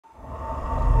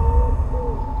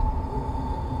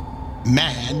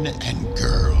Man and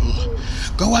girl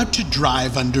go out to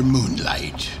drive under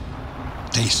moonlight.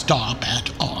 They stop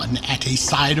at a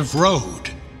side of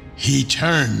road. He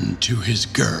turned to his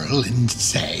girl and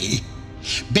say,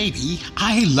 "Baby,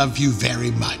 I love you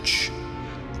very much."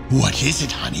 "What is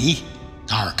it, honey?"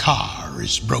 "Our car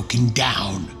is broken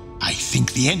down. I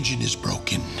think the engine is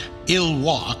broken. I'll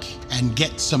walk and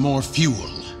get some more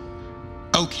fuel."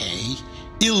 "Okay,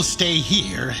 I'll stay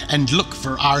here and look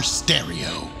for our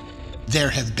stereo.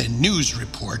 There have been news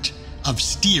report of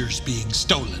steers being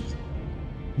stolen."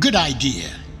 "Good idea.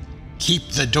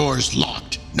 Keep the doors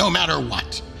locked, no matter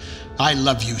what. I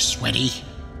love you, Sweaty."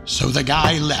 So the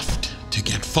guy left to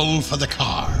get fuel for the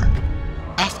car.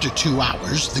 After 2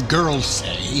 hours, the girls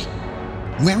say,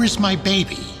 "Where is my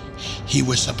baby? He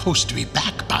was supposed to be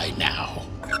back by now."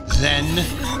 Then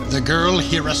the girl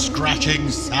hear a scratching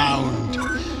sound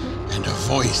and a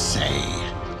voice say,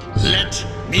 "Let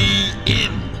me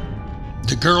in."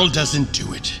 The girl doesn't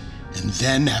do it, and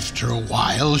then after a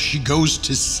while she goes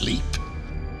to sleep.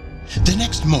 The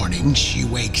next morning she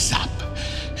wakes up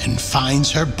and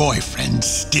finds her boyfriend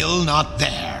still not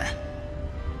there.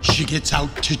 She gets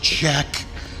out to check,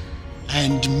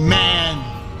 and man,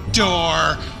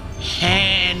 door,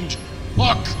 hand,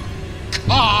 hook,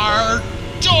 car,